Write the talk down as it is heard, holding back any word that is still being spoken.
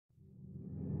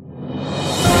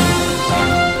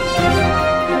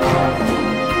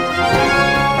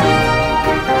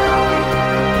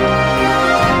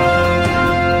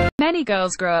Many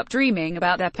girls grow up dreaming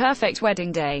about their perfect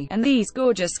wedding day, and these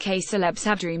gorgeous K-celebs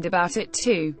have dreamed about it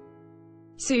too.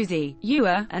 Suzy,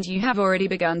 Yoona, and you have already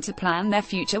begun to plan their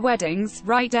future weddings,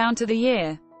 right down to the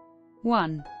year.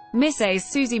 1. Miss A's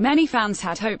Suzy. Many fans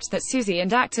had hoped that Suzy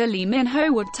and actor Lee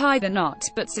Min-ho would tie the knot,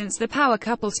 but since the power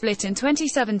couple split in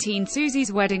 2017,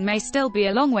 Suzy's wedding may still be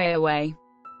a long way away.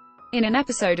 In an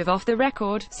episode of Off the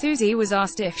Record, Suzy was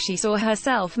asked if she saw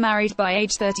herself married by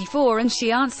age 34 and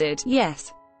she answered,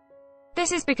 yes.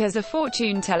 This is because a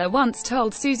fortune teller once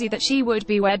told Suzy that she would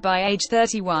be wed by age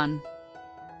 31.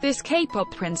 This K-pop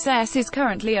princess is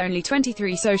currently only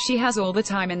 23, so she has all the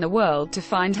time in the world to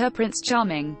find her Prince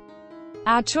Charming.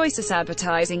 Ad choices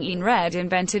advertising in red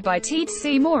invented by T. To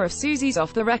see more of Suzy's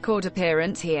off-the-record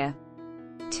appearance here.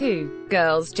 2.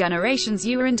 Girls' Generation's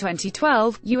Yoona. In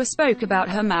 2012, Yoona spoke about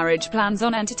her marriage plans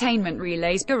on Entertainment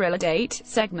Relay's Gorilla Date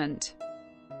segment.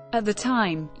 At the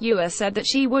time, Yoona said that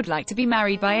she would like to be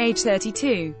married by age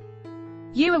 32.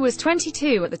 Yoona was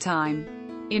 22 at the time.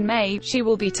 In May, she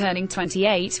will be turning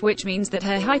 28, which means that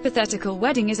her hypothetical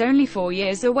wedding is only 4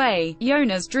 years away.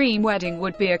 Yoona's dream wedding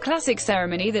would be a classic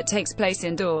ceremony that takes place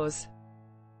indoors.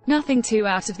 Nothing too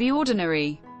out of the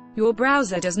ordinary. Your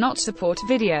browser does not support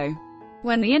video.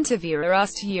 When the interviewer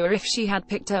asked Yoona if she had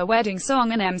picked her wedding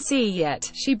song and MC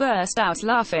yet, she burst out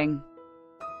laughing.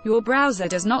 Your browser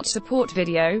does not support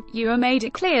video. Yoona made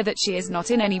it clear that she is not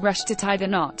in any rush to tie the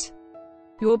knot.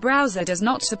 Your browser does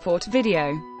not support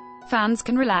video. Fans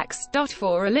can relax,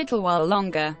 for a little while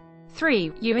longer. 3.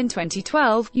 Yoona. In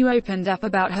 2012, Yoona opened up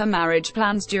about her marriage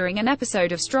plans during an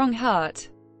episode of Strong Heart.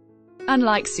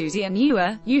 Unlike Suzy and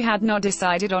Yoona, Yoona had not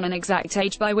decided on an exact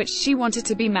age by which she wanted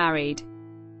to be married.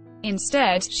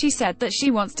 Instead, she said that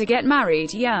she wants to get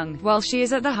married young, while she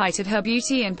is at the height of her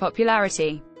beauty and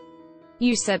popularity.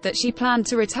 Yoona said that she planned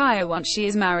to retire once she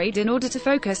is married in order to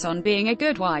focus on being a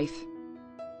good wife.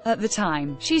 At the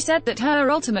time, she said that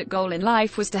her ultimate goal in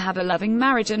life was to have a loving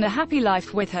marriage and a happy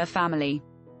life with her family.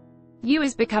 Yoona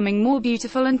is becoming more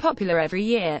beautiful and popular every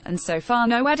year, and so far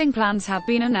no wedding plans have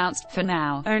been announced. For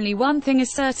now, only one thing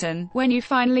is certain: when Yoona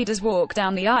finally does walk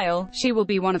down the aisle, she will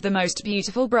be one of the most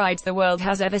beautiful brides the world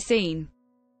has ever seen.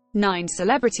 9.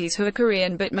 Celebrities who are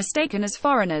Korean but mistaken as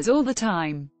foreigners all the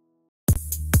time.